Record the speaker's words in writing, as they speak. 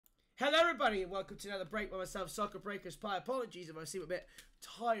Hello everybody and welcome to another break by myself, Soccer Breakers Pie. Apologies if I seem a bit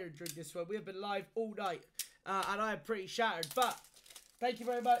tired during this one. We have been live all night and I am pretty shattered. But thank you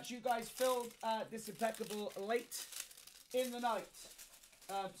very much. You guys filled this impeccable late in the night.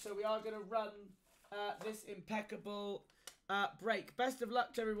 So we are going to run this impeccable break. Best of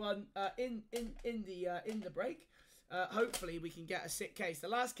luck to everyone in the break. Hopefully we can get a sick case. The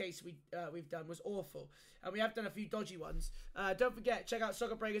last case we've done was awful, and we have done a few dodgy ones. Don't forget, check out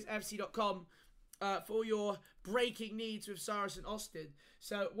soccerbreakersfc.com for all your breaking needs with Cyrus and Austin.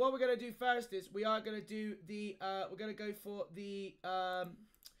 So what we're gonna do first is we are gonna do the we're gonna go for the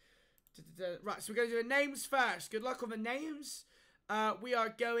right. So we're gonna do the names first. Good luck on the names. We are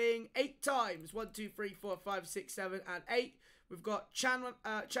going 8 times. 1, 2, 3, 4, 5, 6, 7, and 8. We've got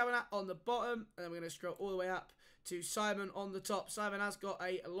Chavanat on the bottom, and then we're going to scroll all the way up to Simon on the top. Simon has got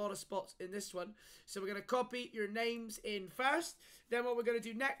a lot of spots in this one. So we're going to copy your names in first. Then what we're going to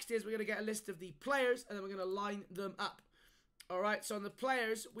do next is we're going to get a list of the players, and then we're going to line them up. Alright, so on the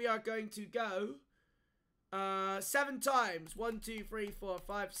players, we are going to go 7 times. 1, 2, 3, 4,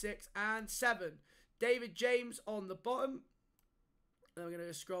 5, 6, and 7. David James on the bottom. Then we're going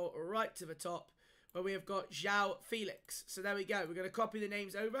to scroll right to the top where we have got João Felix. So there we go. We're going to copy the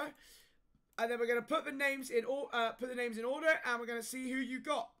names over, and then we're going to put the names in order, and we're going to see who you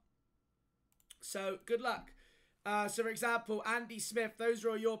got. So good luck. So for example, Andy Smith. Those are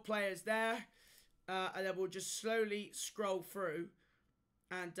all your players there, and then we'll just slowly scroll through,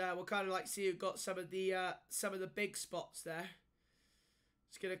 and we'll kind of like see who got some of the big spots there.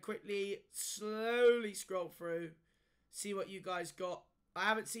 Just going to quickly, slowly scroll through. See what you guys got. I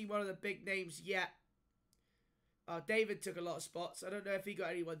haven't seen one of the big names yet. David took a lot of spots. I don't know if he got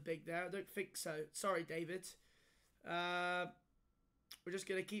anyone big there. I don't think so. Sorry, David. We're just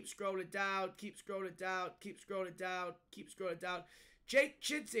going to keep scrolling down. Keep scrolling down. Keep scrolling down. Keep scrolling down. Jake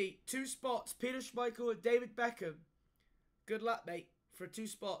Chidsey, 2 spots. Peter Schmeichel and David Beckham. Good luck, mate, for 2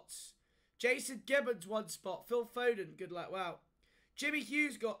 spots. Jason Gibbons, 1 spot. Phil Foden, good luck. Wow. Jimmy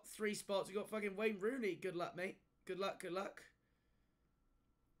Hughes got 3 spots. We got fucking Wayne Rooney. Good luck, mate. Good luck, good luck.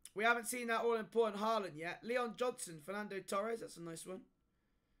 We haven't seen that all-important Haaland yet. Leon Johnson, Fernando Torres, that's a nice one.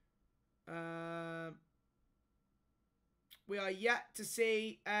 We are yet to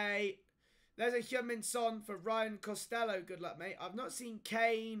see a... There's a Heung-min Son for Ryan Costello. Good luck, mate. I've not seen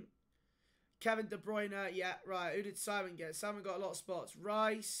Kane, Kevin De Bruyne yet. Right, who did Simon get? Simon got a lot of spots.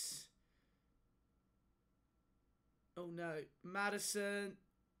 Rice. Oh, no. Madison.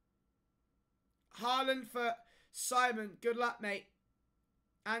 Haaland for Simon. Good luck, mate.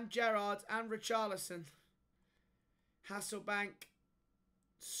 And Gerrard and Richarlison. Hasselbank.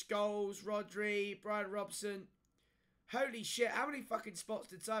 Scholes. Rodri. Brian Robson. Holy shit. How many fucking spots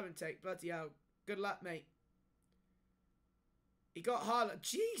did Simon take? Bloody hell. Good luck, mate. He got Haaland.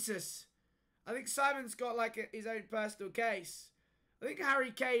 Jesus. I think Simon's got like his own personal case. I think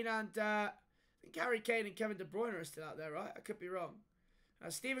Harry Kane and Kevin De Bruyne are still out there, right? I could be wrong.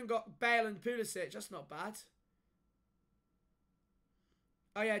 Stephen got Bale and Pulisic. That's not bad.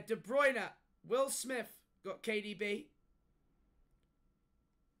 Oh, yeah. De Bruyne. Will Smith got KDB.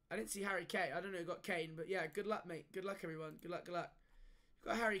 I didn't see Harry Kane. I don't know who got Kane. But, yeah, good luck, mate. Good luck, everyone. Good luck, good luck.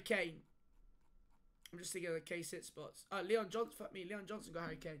 You got Harry Kane. I'm just thinking of the K-sit spots. Oh, Leon Johnson. Fuck me. Leon Johnson got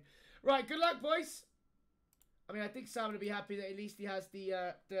Harry Kane. Right, good luck, boys. I mean, I think Sam will be happy that at least he has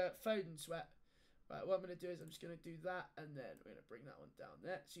the Foden sweat. Right, what I'm going to do is I'm just going to do that, and then we're going to bring that one down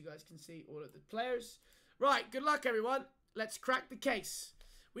there so you guys can see all of the players. Right, good luck, everyone. Let's crack the case.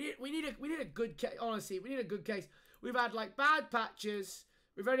 We need a good case. Honestly, we need a good case. We've had like bad patches.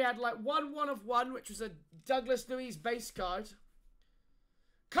 We've only had like one of one, which was a Douglas Luiz base card.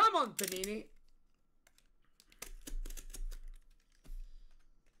 Come on, Panini.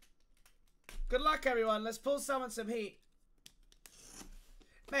 Good luck, everyone. Let's pull someone some heat.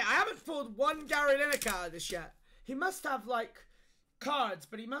 Mate, I haven't pulled one Gary Lineker out of this yet. He must have like cards,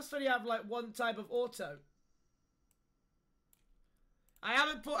 but he must only have like one type of auto. I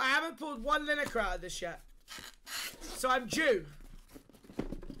haven't pulled one Lineker out of this yet. So I'm due.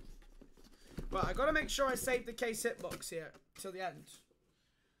 Right, I gotta make sure I save the case hitbox here till the end.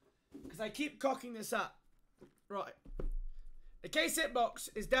 Because I keep cocking this up. Right. The case hitbox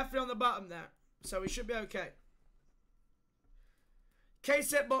is definitely on the bottom there. So we should be okay.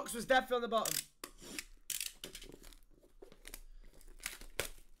 Case hitbox was definitely on the bottom.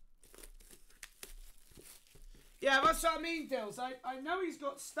 Yeah, that's what I mean, Dills. I know he's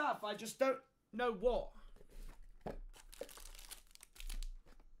got stuff. I just don't know what.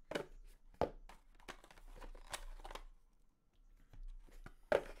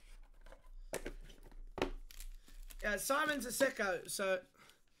 Yeah, Simon's a sicko, so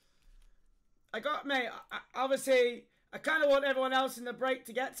I got, mate, obviously, I kind of want everyone else in the break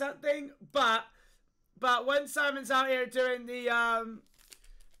to get something, but when Simon's out here doing the,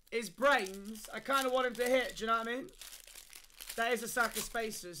 his brains, I kind of want him to hit, do you know what I mean? That is a sack of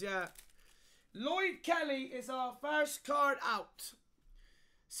spacers, yeah. Lloyd Kelly is our first card out.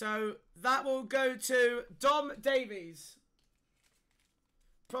 So, that will go to Dom Davies.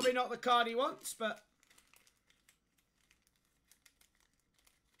 Probably not the card he wants, but...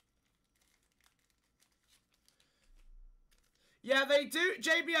 Yeah, they do.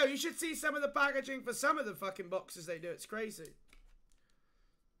 JBO, you should see some of the packaging for some of the fucking boxes they do. It's crazy.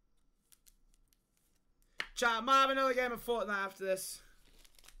 Chat, I might have another game of Fortnite after this.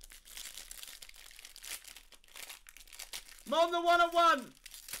 I'm on the 1-on-1.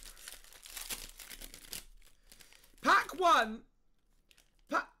 Pack 1.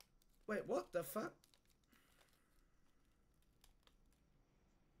 Wait, what the fuck?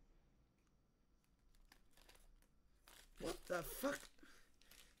 What the fuck?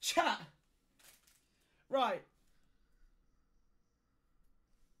 Chat. Right.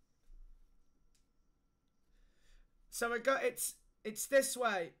 So we got it's this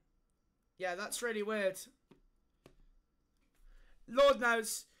way. Yeah, that's really weird. Lord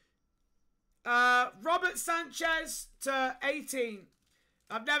knows. Robert Sanchez to 18.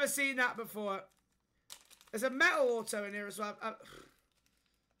 I've never seen that before. There's a metal auto in here as well.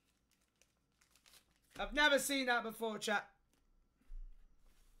 I've never seen that before, chat.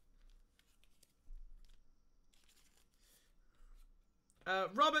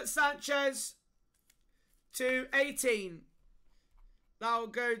 Robert Sanchez to 18. That'll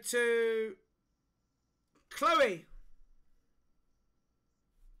go to Chloe.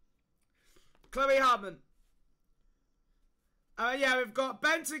 Chloe Hardman. Yeah, we've got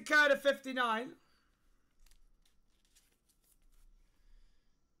Benton Kerr to 59.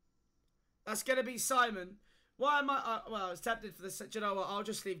 That's going to be Simon. Why am I... well, I was tempted for this. Do you know what? I'll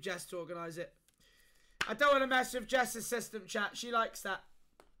just leave Jess to organise it. I don't want to mess with Jess's system, chat. She likes that.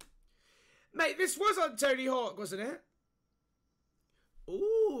 Mate, this was on Tony Hawk, wasn't it?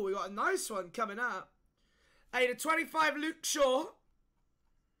 Ooh, we got a nice one coming up. Hey, the 25 Luke Shaw.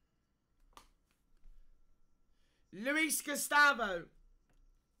 Luis Gustavo.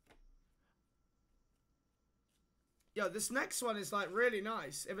 Yo, this next one is like really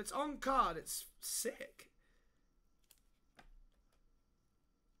nice. If it's on card, it's sick.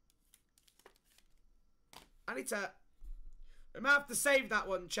 I need to... we might have to save that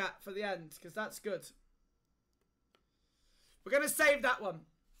one, chat, for the end, because that's good. We're going to save that one.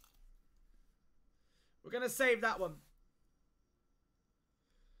 We're going to save that one.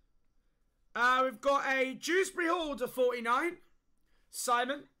 We've got a Dewsbury Hall to 49.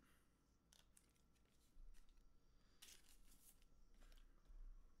 Simon.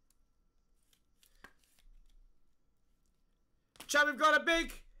 Chat, we've got a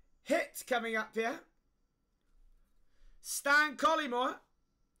big hit coming up here. Stan Collymore,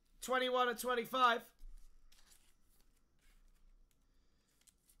 21 and 25.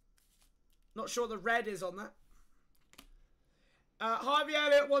 Not sure the red is on that. Harvey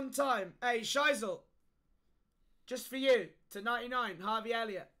Elliott one time. Hey, Scheisel. Just for you. To 99. Harvey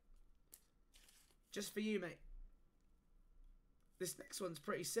Elliott. Just for you, mate. This next one's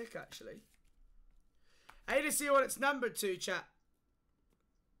pretty sick, actually. I need to see what it's numbered to, chat.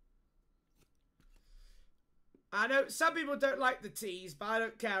 I know some people don't like the tease, but I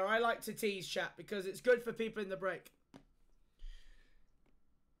don't care. I like to tease, chat, because it's good for people in the break.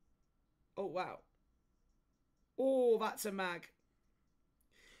 Oh, wow. Oh, that's a mag.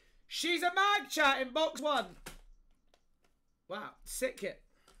 She's a mag, chat, in box 1. Wow, sick hit.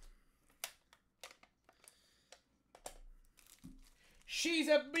 She's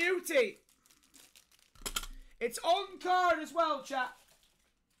a beauty. It's on card as well, chat.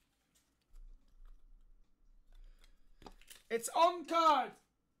 It's on card.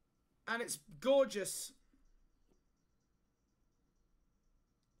 And it's gorgeous.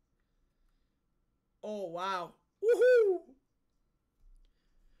 Oh, wow. Woohoo!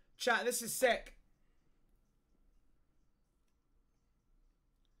 Chat, this is sick.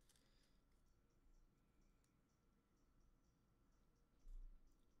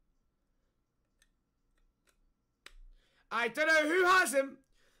 I don't know who has him,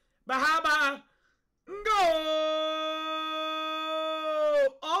 but how about go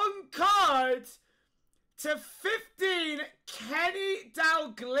on card to 15, Kenny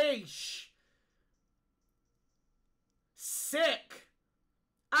Dalglish. Sick.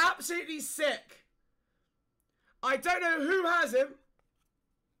 Absolutely sick. I don't know who has him.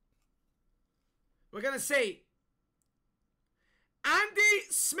 We're going to see. Andy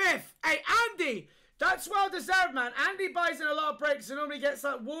Smith. Hey, Andy! That's well deserved, man. Andy buys in a lot of breaks and normally gets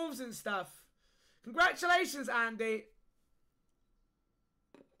like wolves and stuff. Congratulations, Andy.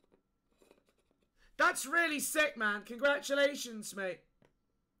 That's really sick, man. Congratulations, mate.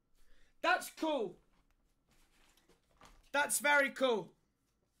 That's cool. That's very cool.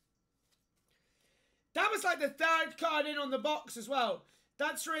 That was like the third card in on the box as well.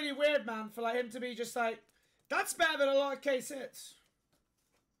 That's really weird, man, for like him to be just like, that's better than a lot of case hits.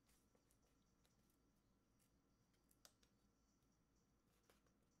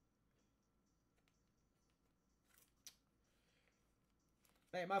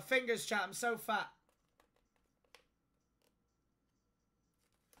 Mate, my fingers, chat. I'm so fat.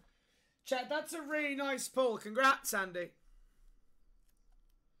 Chat, that's a really nice pull. Congrats, Andy.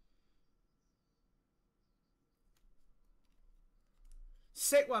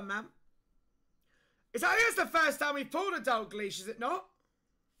 Sick one, man. I think it's the first time we pulled a dog leash, is it not?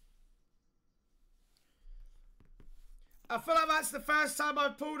 I feel like that's the first time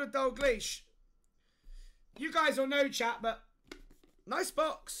I've pulled a dog leash. You guys will know, chat, but nice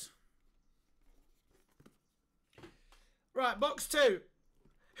box. Right, box 2.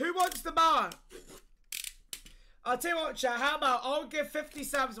 Who wants the bar? I'll tell you what, chat. How about I'll give 50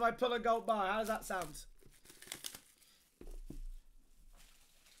 subs if I pull a gold bar. How does that sound?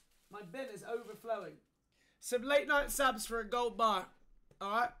 My bin is overflowing. Some late night subs for a gold bar.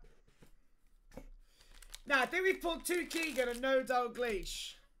 Alright? Nah, I think we've pulled 2 Keegan and no dog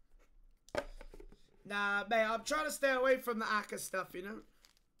leash. Nah, mate, I'm trying to stay away from the Aka stuff, you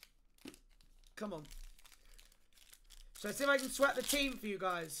know? Come on. So let's see if I can sweat the team for you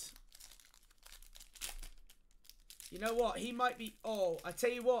guys. You know what? He might be... Oh, I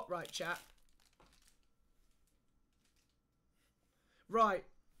tell you what, right, chat. Right.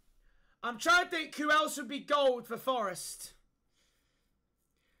 I'm trying to think who else would be gold for Forest.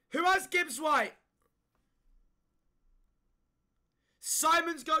 Who has Gibbs White?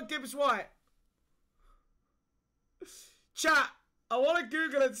 Simon's got Gibbs White. Chat, I want to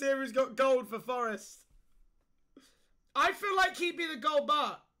Google and see who's got gold for Forest. I feel like he'd be the gold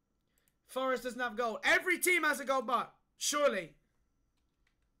bar. Forest doesn't have gold. Every team has a gold bar. Surely.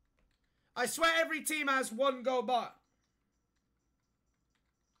 I swear every team has 1 gold bar.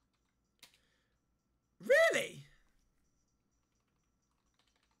 Really?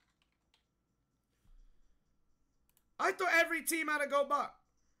 I thought every team had a gold bar.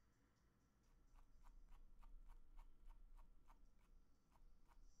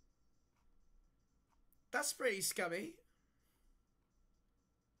 That's pretty scummy.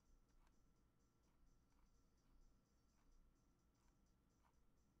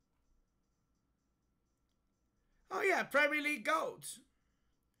 Oh yeah, Premier League gold.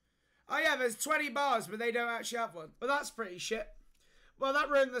 Oh yeah, there's 20 bars, but they don't actually have one. But that's pretty shit. Well, that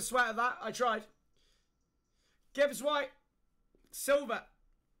ruined the sweat of that. I tried. Gibbs White. Silver.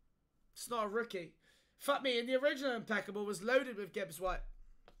 It's not a rookie. Fuck me, in the original Impeccable was loaded with Gibbs White.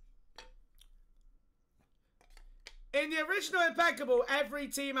 In the original Impeccable, every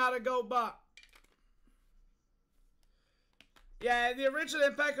team had a gold bar. Yeah, in the original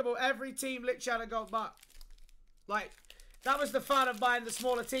Impeccable, every team literally had a gold bar. Like, that was the fun of buying the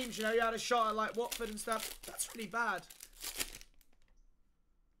smaller teams, you know. You had a shot at, like, Watford and stuff. That's really bad.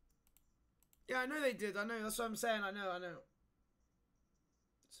 Yeah, I know they did. I know. That's what I'm saying. I know.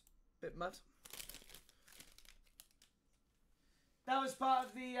 It's a bit mud. That was part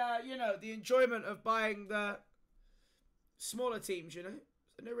of the, you know, the enjoyment of buying the smaller teams, you know. Is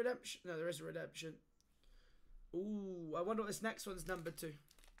there no redemption? No, there is a redemption. Ooh, I wonder what this next one's number to.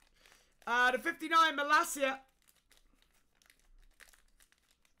 The 59, Malasia.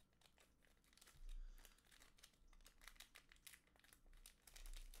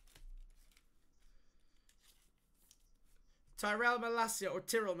 Tyrell Malasia or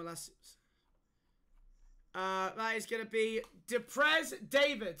Tyrrell Malasia. That is going to be Deprez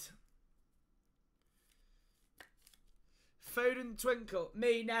David. Foden Twinkle.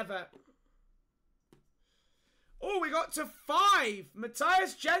 Me, never. Oh, we got to 5.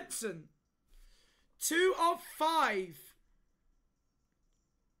 Matthias Jensen. 2 of 5.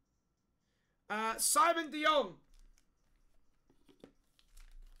 Simon de Jong.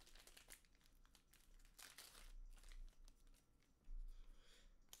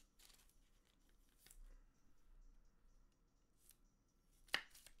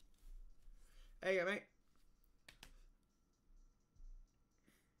 There you go, mate.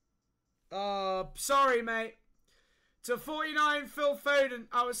 Oh, sorry, mate. To 49, Phil Foden.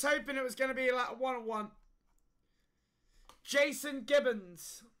 I was hoping it was going to be like a 1-on-1. Jason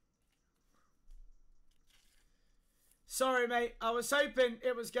Gibbons. Sorry, mate. I was hoping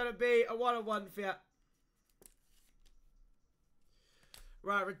it was going to be a 1-on-1 for you.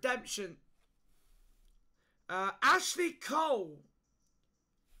 Right, redemption. Ashley Cole.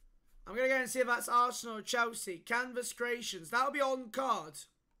 I'm going to go and see if that's Arsenal or Chelsea. Canvas Creations. That'll be on card.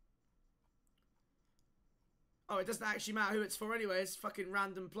 Oh, it doesn't actually matter who it's for anyway. It's a fucking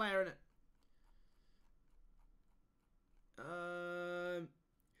random player, isn't it?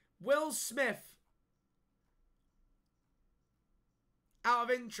 Will Smith. Out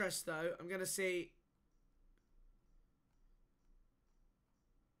of interest, though, I'm going to see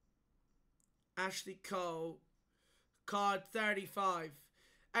Ashley Cole. Card 35.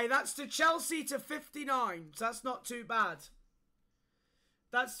 Hey, that's to Chelsea to 59. So that's not too bad.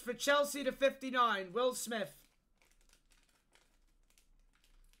 That's for Chelsea to 59. Will Smith.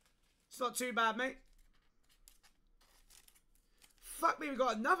 It's not too bad, mate. Fuck me, we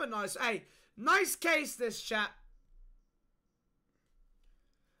got another nice... Hey, nice case this, chat.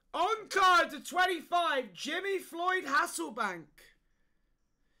 On card to 25, Jimmy Floyd Hasselbank.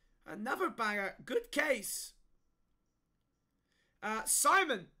 Another banger. Good case.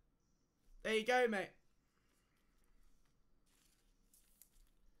 Simon. There you go, mate.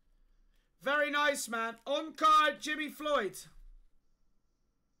 Very nice, man. On card, Jimmy Floyd.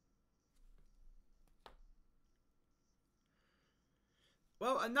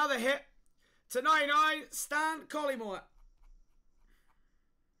 Well, another hit. To 99, Stan Collymore.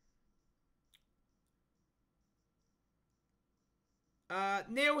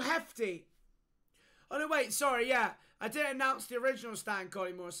 Neil Hefty. Oh, no, wait. Sorry, yeah. I didn't announce the original Stan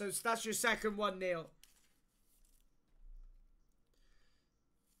Collymore, so that's your second one, Neil.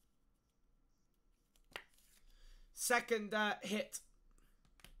 Second hit.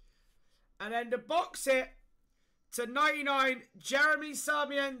 And then the box hit to 99, Jeremy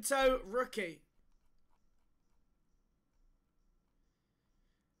Sarmiento, rookie.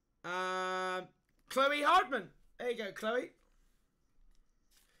 Chloe Hardman. There you go, Chloe.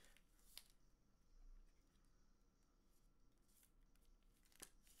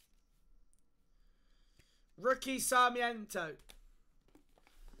 Rookie Sarmiento.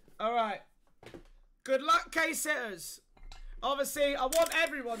 All right. Good luck, case hitters. Obviously, I want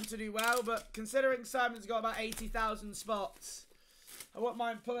everyone to do well, but considering Simon's got about 80,000 spots, I won't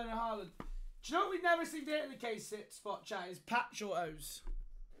mind pulling a Haaland. Do you know what we never seem to hit in the case hit spot, chat? Is patch autos.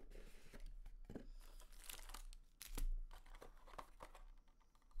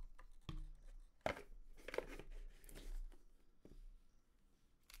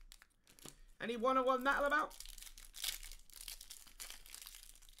 Any one-on-one metal about?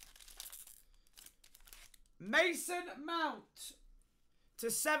 Mason Mount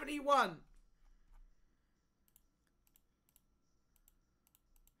to 71.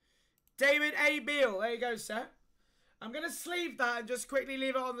 David A. Beal. There you go, sir. I'm going to sleeve that and just quickly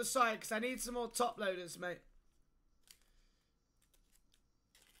leave it on the side because I need some more top loaders, mate.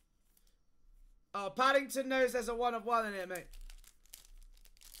 Oh, Paddington knows there's a 1-of-1 in it, mate.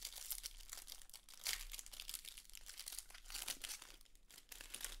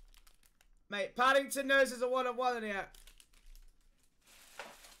 Mate, Paddington knows there's a 1-of-1 in here.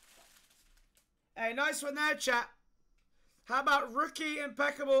 Hey, nice one there, chat. How about rookie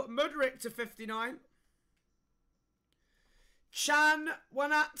impeccable Mudryk to 59? Chan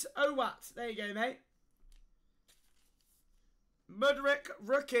Wanat Owat. There you go, mate. Mudryk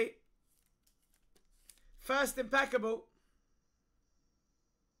rookie. First impeccable.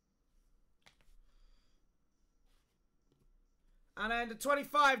 And then the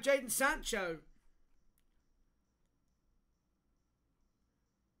 25, Jadon Sancho.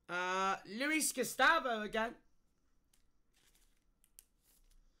 Luis Gustavo again.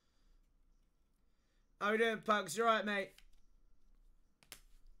 How we doing, Pugs? You alright, mate?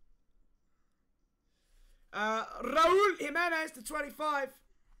 Raul Jimenez to 25.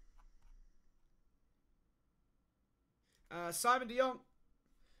 Simon de Jong.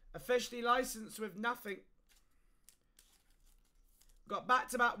 Officially licensed with nothing. Got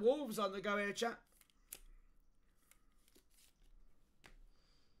back-to-back Wolves on the go here, chat.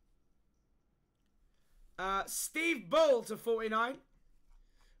 Steve Bull to 49.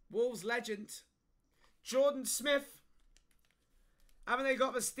 Wolves legend. Jordan Smith. Haven't they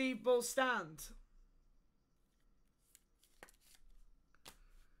got the Steve Bull stand?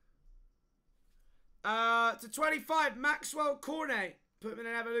 To 25, Maxwell Cornet. Put him in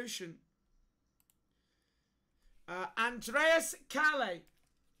an evolution. Andreas Calais.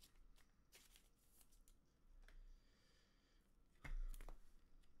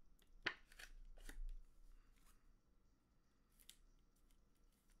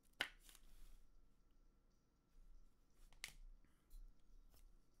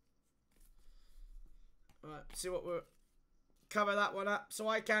 Right, see what we're... Cover that one up, so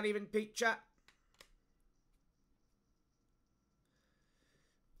I can't even peek, chat.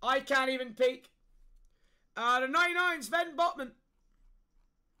 I can't even peek. The 99, Sven Botman.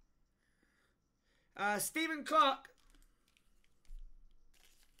 Stephen Clark.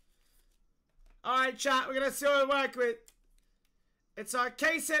 Alright, chat, we're going to see what we work with. It's our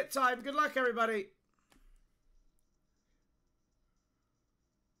case hit time. Good luck, everybody.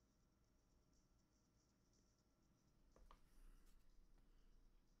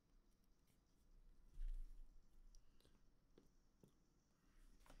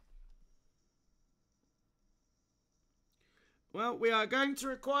 Well, we are going to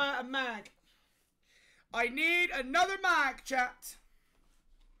require a mag. I need another mag, chat.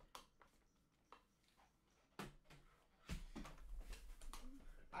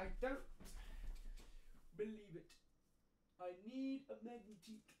 I don't believe it. I need a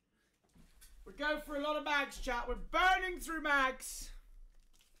magnetique. We're going for a lot of mags, chat. We're burning through mags.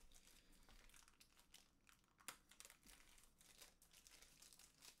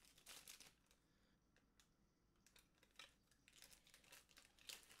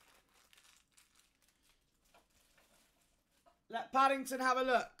 Let Paddington have a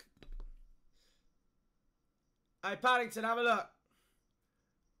look. Hey, Paddington, have a look.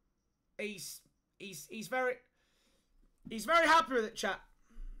 He's very happy with it, chat.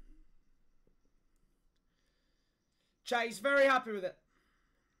 Chat, he's very happy with it.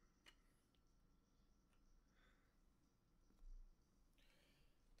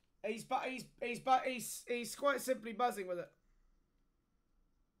 He's quite simply buzzing with it.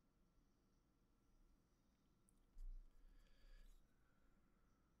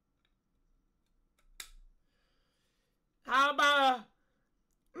 How about a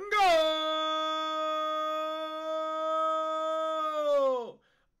goal?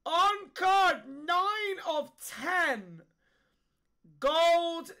 On card 9 of 10.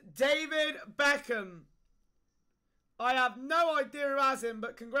 Gold David Beckham. I have no idea who has him,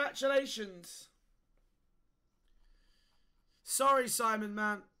 but congratulations. Sorry, Simon,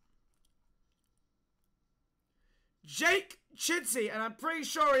 man. Jake Chidsey, and I'm pretty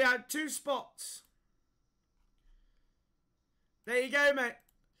sure he had 2 spots. There you go, mate.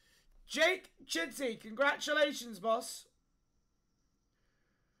 Jake Chidsey, congratulations, boss.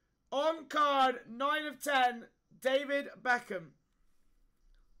 On card, 9 of 10, David Beckham.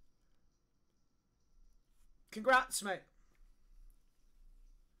 Congrats, mate.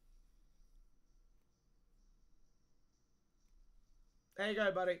 There you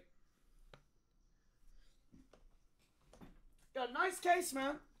go, buddy. Got a nice case,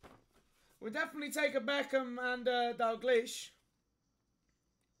 man. We'll definitely take a Beckham and Dalglish.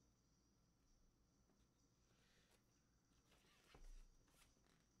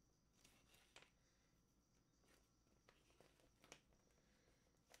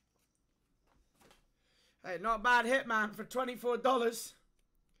 Hey, not a bad hit, man, for $24.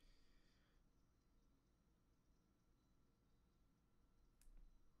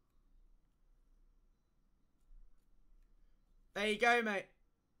 There you go, mate.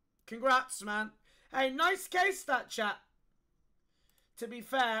 Congrats, man. Hey, nice case, that chat. To be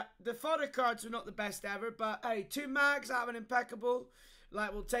fair, the photo cards were not the best ever, but hey, 2 mags out of an impeccable.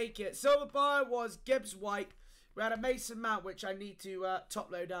 Like, we'll take it. Silver bar was Gibbs White. We had a Mason Mount, which I need to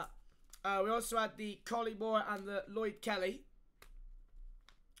top load up. We also had the Collymore and the Lloyd Kelly.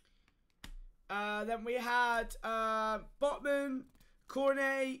 Then we had Botman,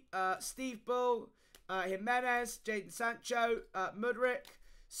 Cornet, Steve Bull, Jimenez, Jadon Sancho, Mudryk,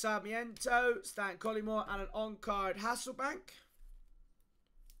 Sarmiento, Stan Collymore, and an on-card Hasselbank.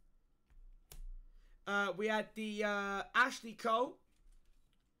 We had the Ashley Cole.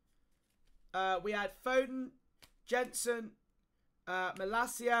 We had Foden, Jensen,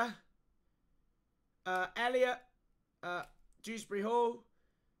 Malacia, Elliott, Dewsbury Hall,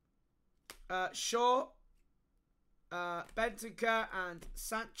 Shaw, Bentancur, and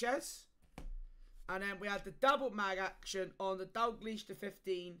Sanchez. And then we had the double mag action on the Dalglish to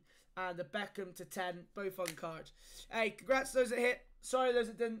 15 and the Beckham to 10, both on card. Hey, congrats to those that hit. Sorry those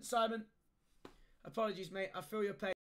that didn't, Simon. Apologies, mate. I feel your pain.